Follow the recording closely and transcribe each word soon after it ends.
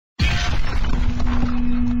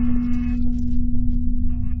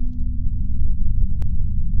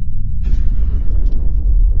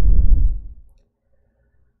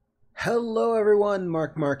Hello everyone,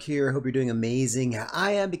 Mark here. Hope you're doing amazing.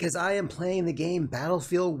 I am, because I am playing the game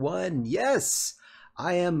Battlefield 1. Yes,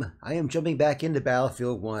 I am jumping back into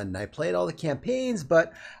Battlefield 1. I played all the campaigns,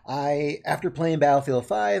 but after playing Battlefield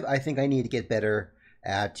 5, I think I need to get better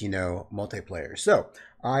at, multiplayer. So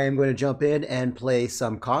I am going to jump in and play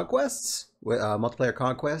some conquests, multiplayer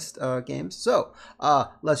conquest games. So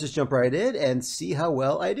let's just jump right in and see how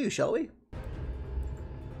well I do, shall we?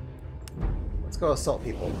 Let's go assault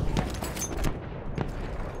people.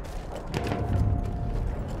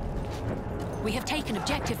 We have taken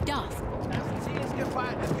objective Duff.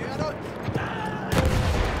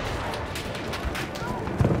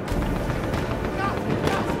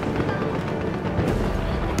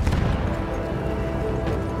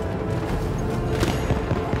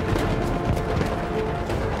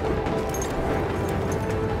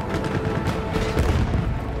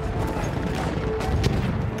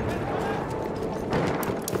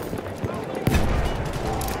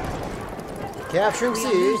 Capturing C. We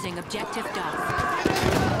are losing objective Duff.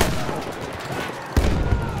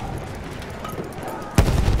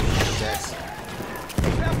 Yes.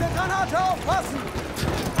 Ich werfe eine Granate, aufpassen!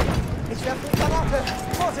 Ich werfe eine Granate!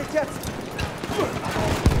 Vorsicht jetzt!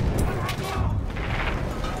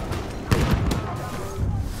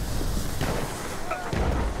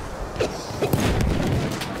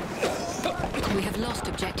 We have lost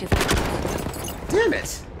objective. Damn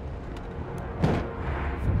it!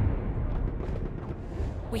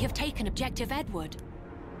 We have taken objective Edward.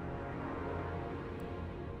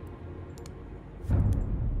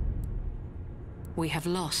 We have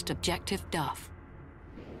lost objective Duff.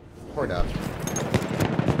 Poor Duff.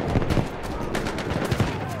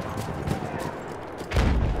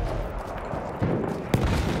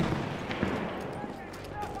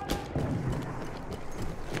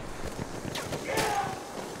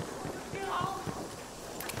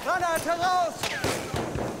 Granate raus!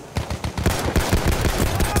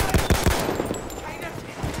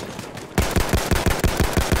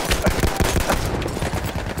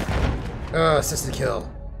 Assisted kill.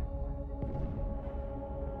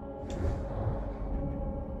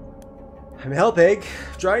 I'm helping.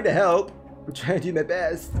 Trying to help. I'm trying to do my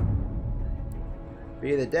best.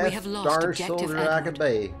 Be the death darn soldier I could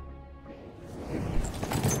be.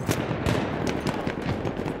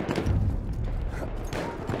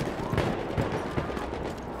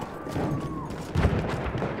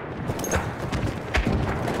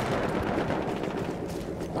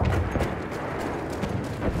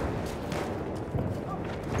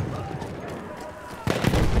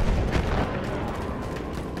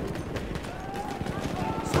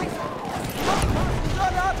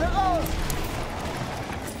 Granate raus!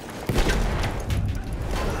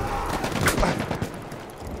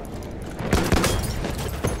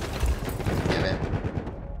 Damn it.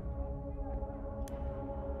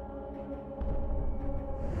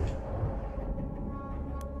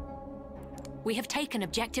 We have taken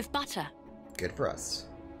objective Butter. Good for us.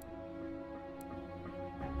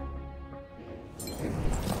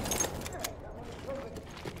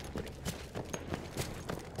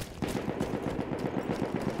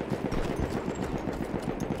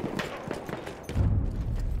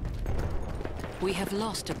 We have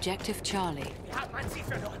lost objective Charlie.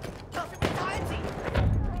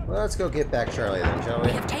 Well, let's go get back Charlie then, shall We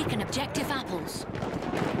we? have taken objective Apples.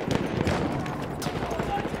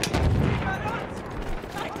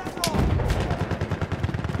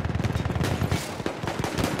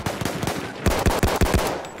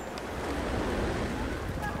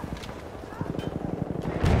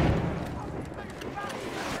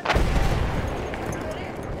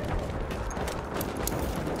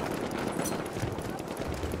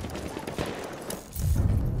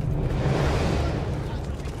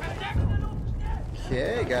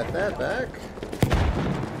 Okay, got that back.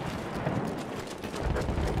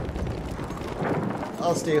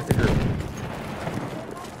 I'll stay with the group.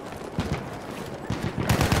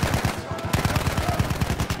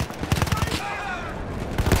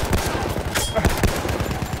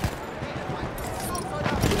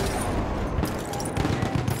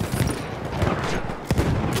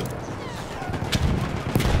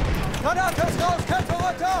 Granate ist raus! Kämpfe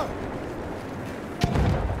runter!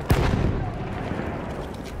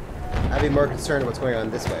 I'd be more concerned with what's going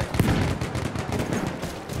on this way.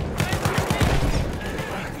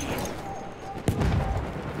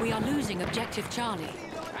 We are losing objective Charlie.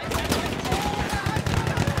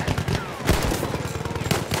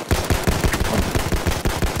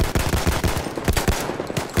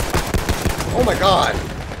 Oh my god!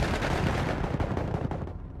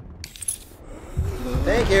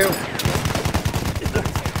 Thank you.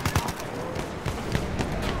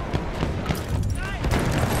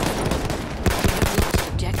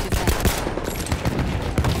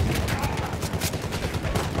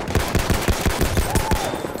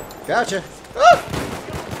 Gotcha. Ah!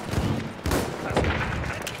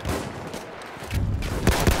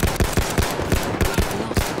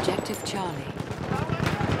 Lost objective Charlie.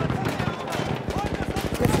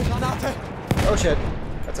 Oh shit.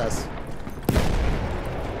 That's us.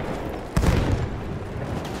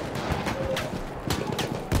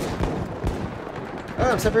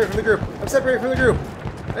 Oh, I'm separated from the group. I'm separated from the group.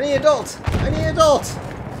 I need adult. I need adult.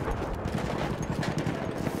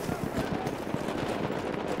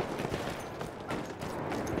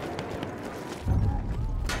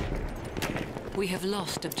 We have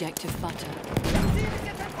lost objective butter.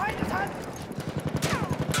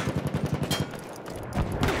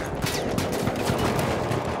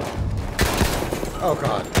 Oh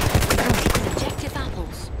god. Objective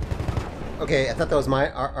apples. Okay, I thought that was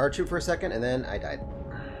our troop for a second, and then I died.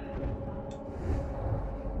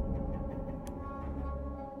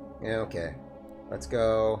 Yeah, okay. Let's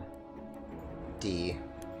go D.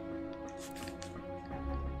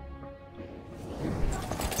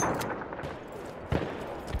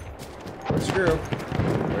 Where's the group?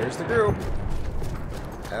 Where's the group?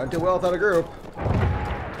 I don't do well without a group.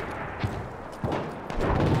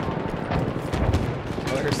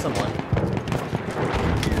 Oh, there's someone.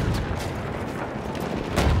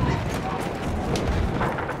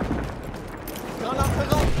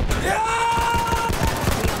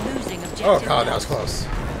 Oh god, that was close.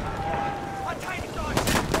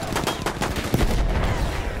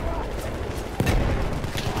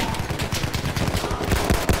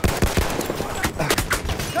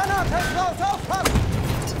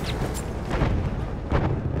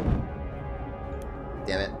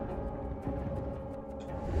 Damn it.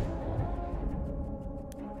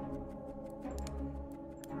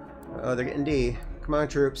 Oh, they're getting D. Come on,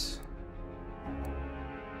 troops.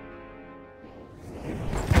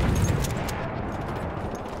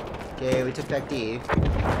 Okay, we took back D.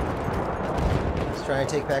 Let's try and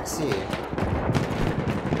take back C.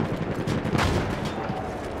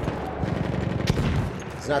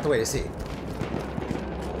 It's not the way to C.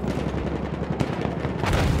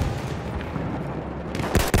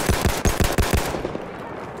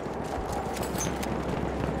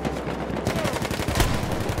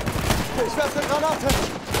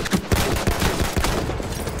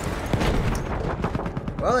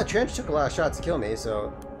 Well, that trench took a lot of shots to kill me,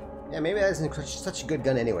 so yeah, maybe that isn't such a good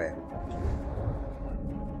gun anyway.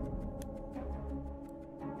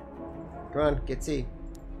 Come on, get C.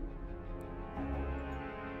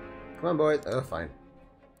 Come on, boys. Oh, fine.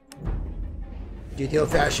 Do it the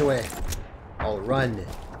old-fashioned way. I'll run.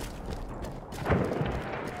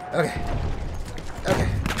 Okay. Okay.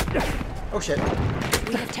 Oh shit.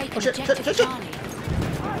 We have taken Oh shit! objective Charlie.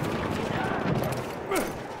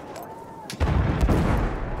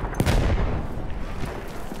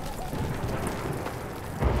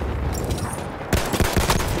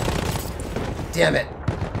 Damn it!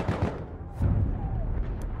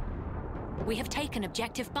 We have taken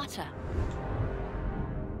objective butter.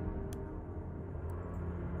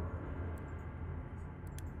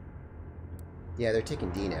 Yeah, they're taking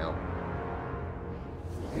D now.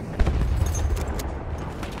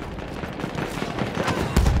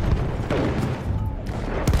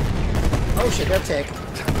 Oh shit, they're tank.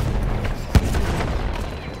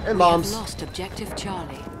 And bombs. We have lost objective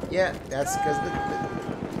Charlie. Yeah, that's because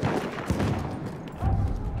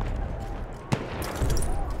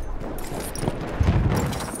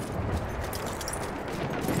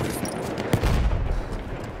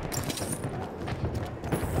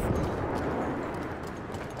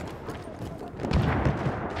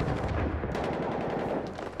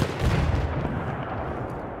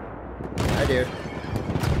I do.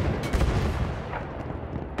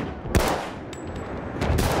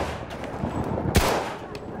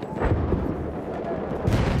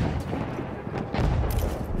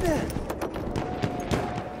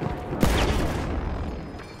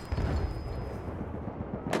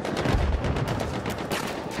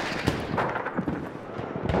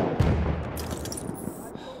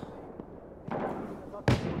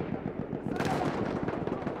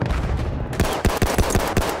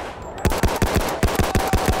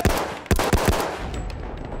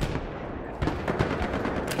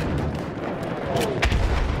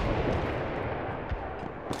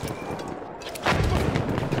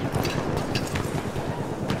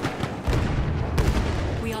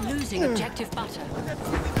 Losing objective butter.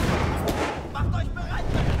 Macht euch bereit!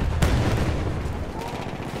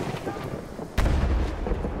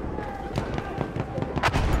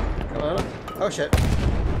 Come on. Oh shit.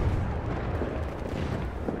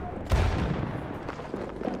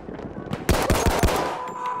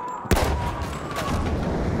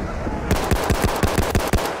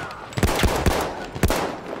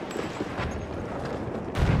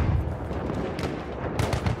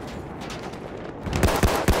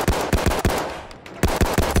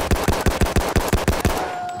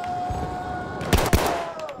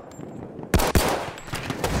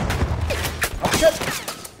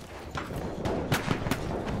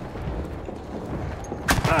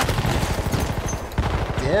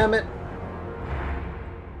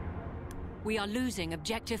 We are losing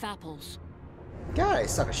objective apples. God, I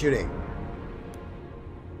suck at shooting.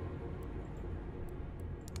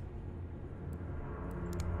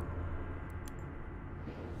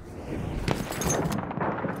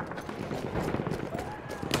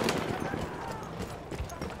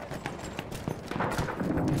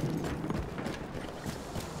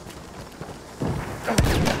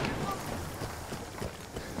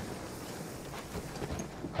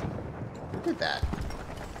 Look at that.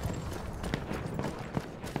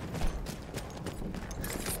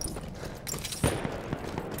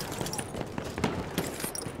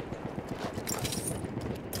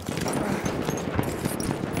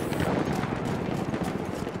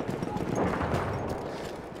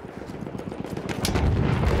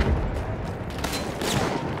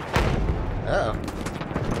 Uh-oh.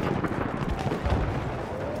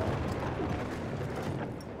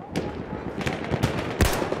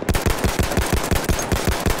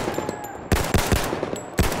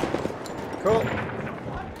 Cool.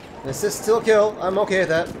 Assist still kill. I'm okay with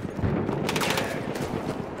that.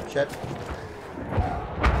 Shit.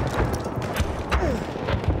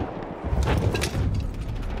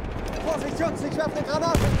 Vorsicht, Jungs, ich werfe eine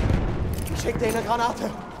Granate. Ich schick dir eine Granate.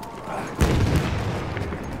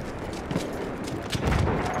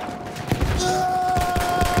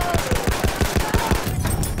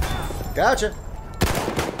 Gotcha.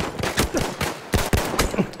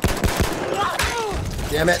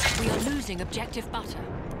 Damn it. We are losing objective butter.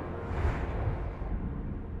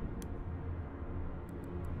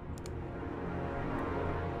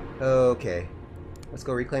 Okay. Let's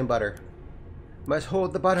go reclaim butter. Must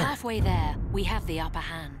hold the butter. Halfway there, we have the upper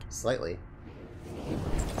hand. Slightly.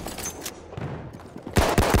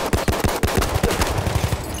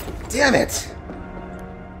 Damn it!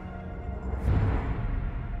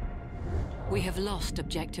 We have lost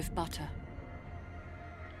objective butter.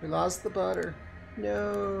 We lost the butter.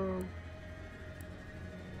 No.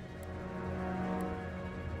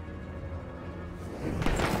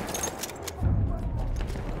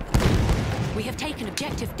 We have taken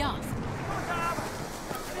objective Duff.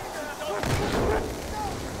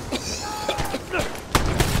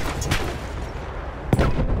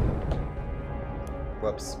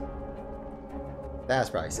 Whoops. That's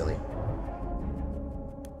probably silly.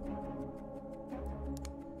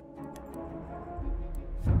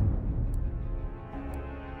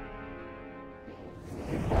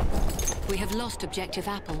 We have lost objective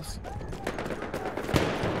apples.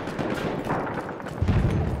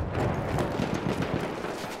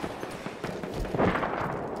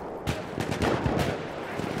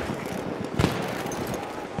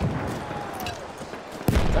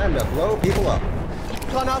 Time to blow people up.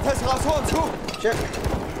 Granate ist raus, Horn zu! Shit.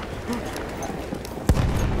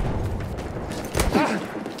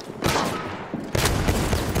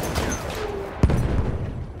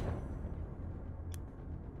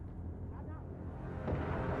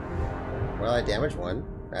 Well, I damaged one.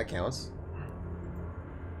 That counts.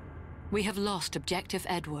 We have lost objective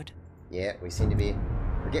Edward. Yeah, we seem to be...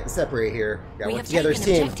 We're getting separated here. Gotta We work have together taken as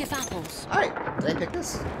a team. objective apples. Alright, did I pick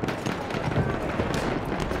this?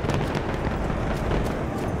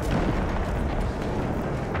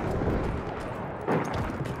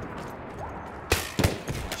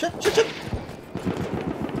 Shit, shit, shit!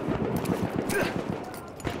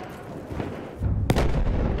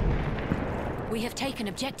 We have taken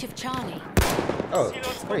objective Charlie. Oh,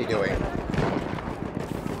 what are you doing?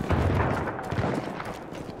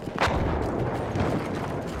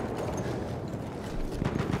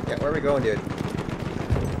 Yeah, where are we going, dude?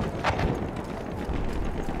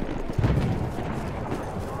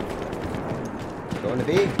 Going to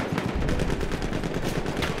B?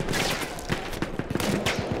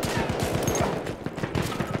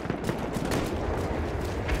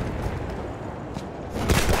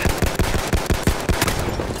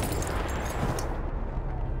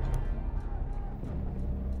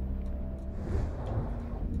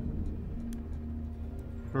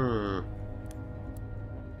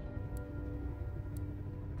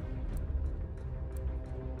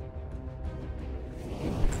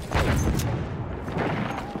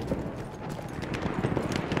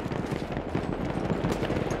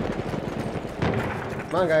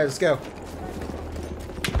 Come on, guys, let's go.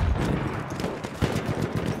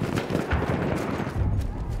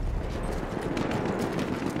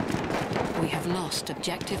 We have lost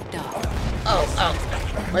objective Duff. Oh, oh,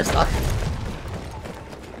 my stuck.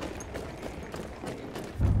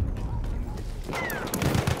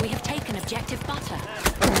 We have taken objective Butter.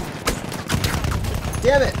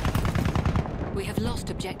 Damn it! We have lost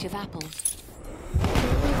objective Apples.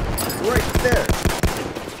 Right there.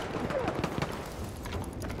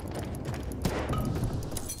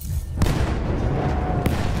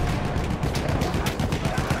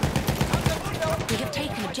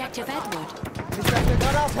 Objective Edward. Ich werfe eine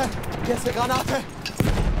Granate. Hier ist eine Granate.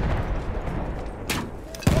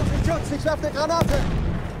 Vorsicht, Jungs, ich werfe eine Granate.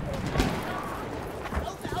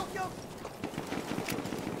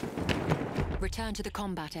 Return to the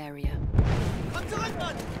combat area. Komm zurück,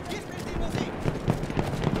 Mann. Hier spielt die Musik.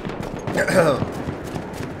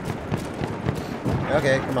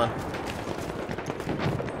 Okay, come on.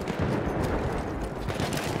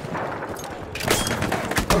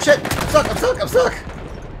 Oh shit! I'm stuck! I'm stuck! I'm stuck!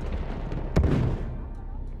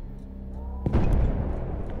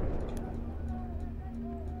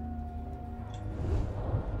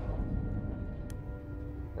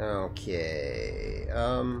 Okay.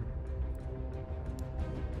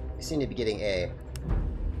 You seem to be getting A.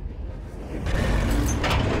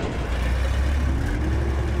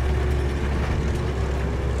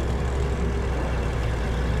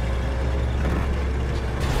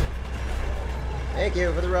 Thank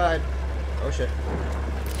you for the ride. Oh shit.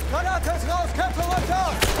 Granate ist raus, Kämpfe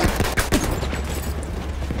runter.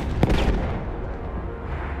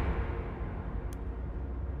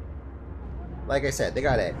 Like I said, they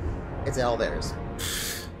got A. It's all theirs.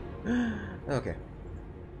 Okay.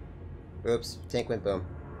 Oops. Tank went boom.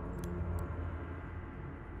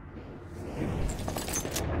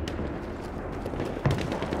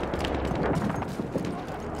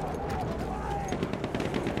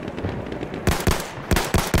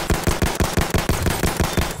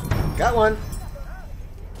 Got one.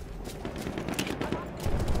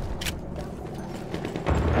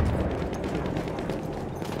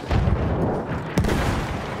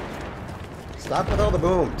 Stop with all the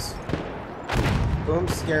booms.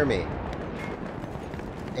 Booms scare me.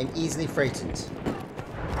 I'm easily frightened.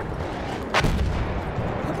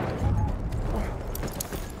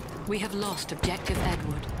 We have lost Objective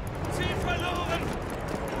Edward.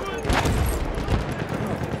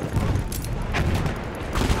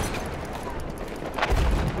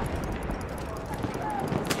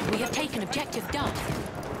 We have taken Objective Duff.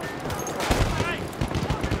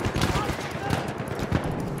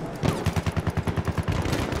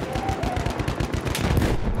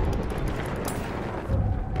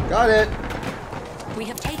 Got it. We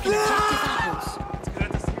have taken Objective Apples.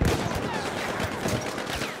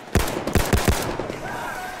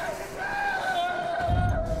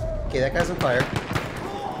 Okay, that guy's on fire.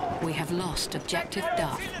 We have lost Objective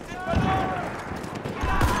Duff.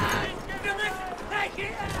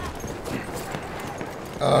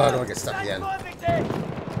 Oh, I don't want to get stuck again.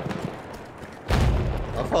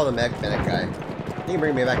 I'll follow the medic guy. He can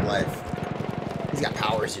bring me back to life. He's got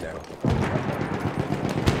powers, you know.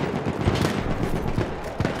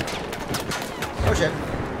 Oh shit.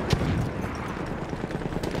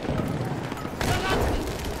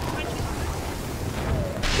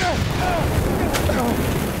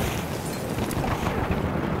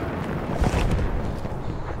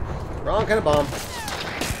 Wrong kind of bomb.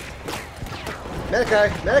 Medic guy!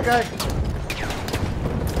 Medic guy!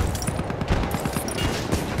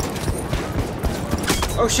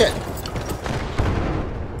 Oh shit!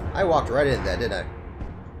 I walked right into that, didn't I?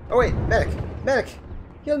 Oh wait, medic! Medic!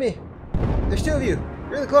 Kill me! There's two of you!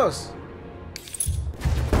 Really close!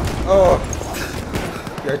 Oh!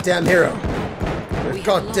 You're a damn hero! You're a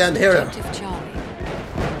goddamn hero! Objective Charlie.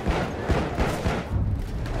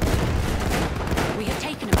 We have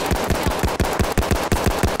taken Objective Duff.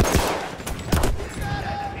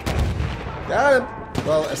 Got him!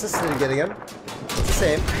 Well, assisted in getting him. It's the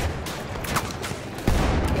same.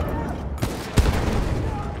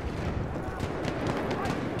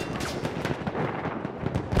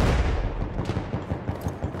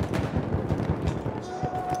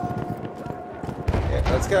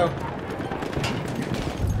 Let's go.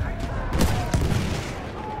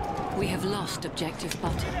 We have lost Objective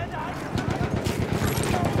Butter.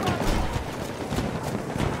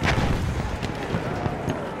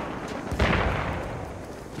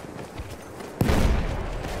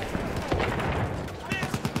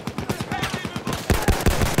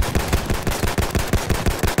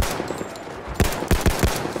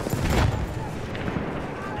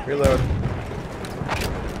 Reload.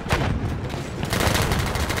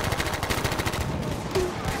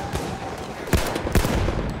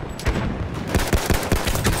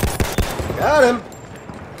 Got him!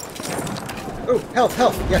 Oh, health,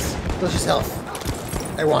 health! Yes, delicious health.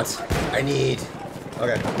 I want. I need.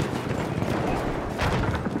 Okay.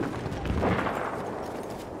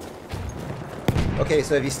 Okay,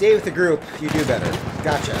 so if you stay with the group, you do better.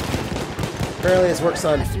 Gotcha. Apparently this works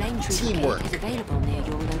on teamwork. Is available near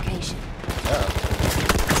your location. Uh-oh.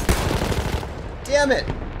 Damn it!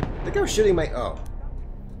 I think I was shooting my... Oh.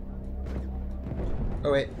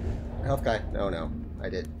 Oh, wait. Health guy. No, no. I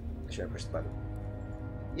did. shouldn't push the button.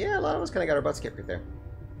 Yeah, a lot of us kind of got our butts kicked right there.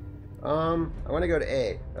 I want to go to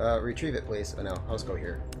A. Retrieve it, please. Oh no, I'll just go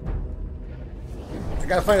here. I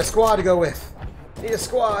gotta find a squad to go with. Need a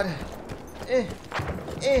squad.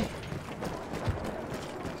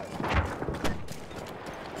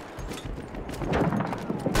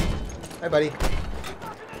 Hi, buddy.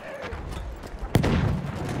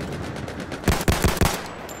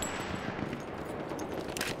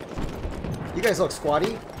 You guys look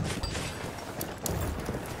squatty.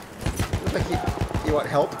 Look like you want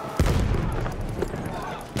help.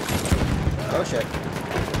 Oh shit.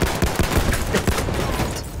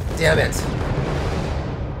 Damn it.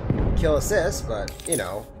 Kill assist, but you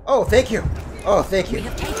know. Oh, thank you. Oh, thank you. We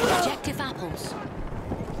have taken objective apples.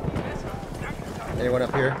 Anyone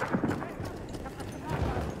up here?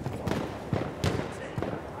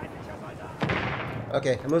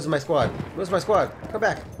 Okay, I'm losing my squad. Losing my squad. Come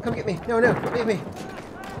back. Come get me. No, no, don't leave me.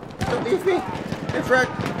 Don't leave me. Infract.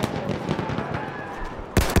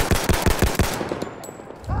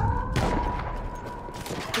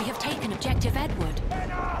 We have taken objective Edward.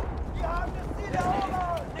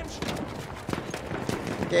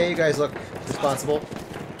 Okay, you guys look responsible.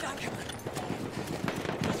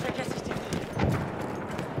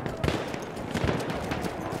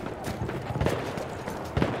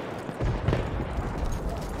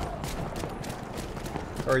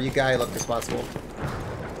 Or you guy look responsible.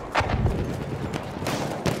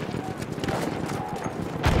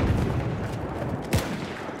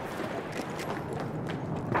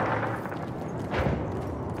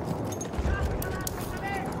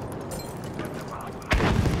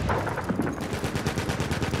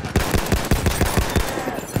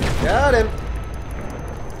 Got him.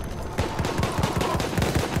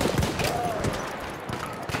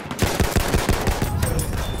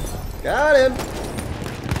 Got him.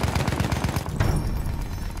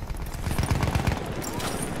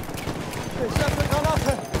 Ich werfe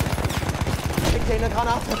Granate. Ich gehe eine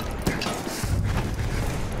Granate.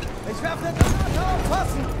 Ich werfe eine Granate.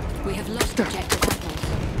 Aufpassen. We have lost objective apples.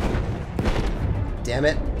 Damn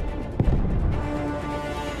it.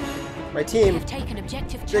 My We team, have taken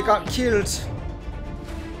objective they got Charlie. killed.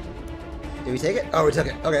 Did we take it? Oh, we took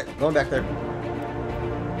it. Okay, going back there.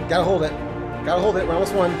 Gotta hold it. Gotta hold it. We're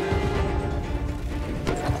almost won.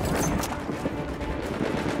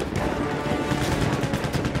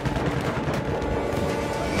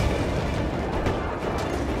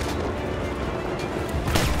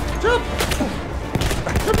 Jump!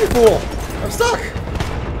 Jump, you fool! I'm stuck!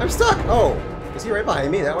 I'm stuck! Oh, is he right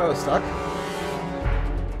behind me? That why I was stuck?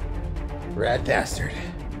 Rat bastard.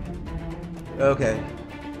 Okay.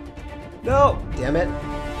 No! Damn it.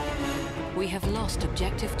 We have lost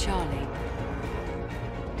objective Charlie.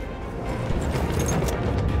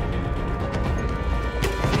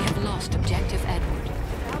 We have lost objective Edward.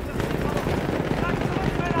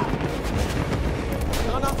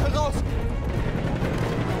 Granate raus.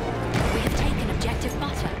 We have taken objective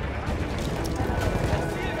Butter.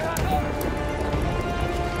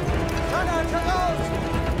 Granate raus.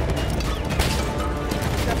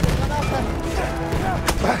 Ich werfe Granate.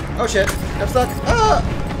 Oh shit. I'm stuck. Ah!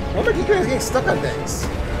 Why are you guys getting stuck on things?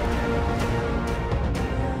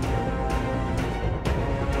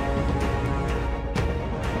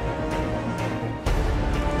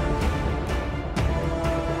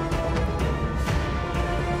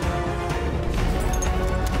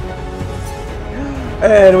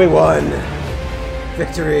 And we won!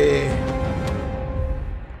 Victory!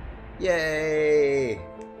 Yay!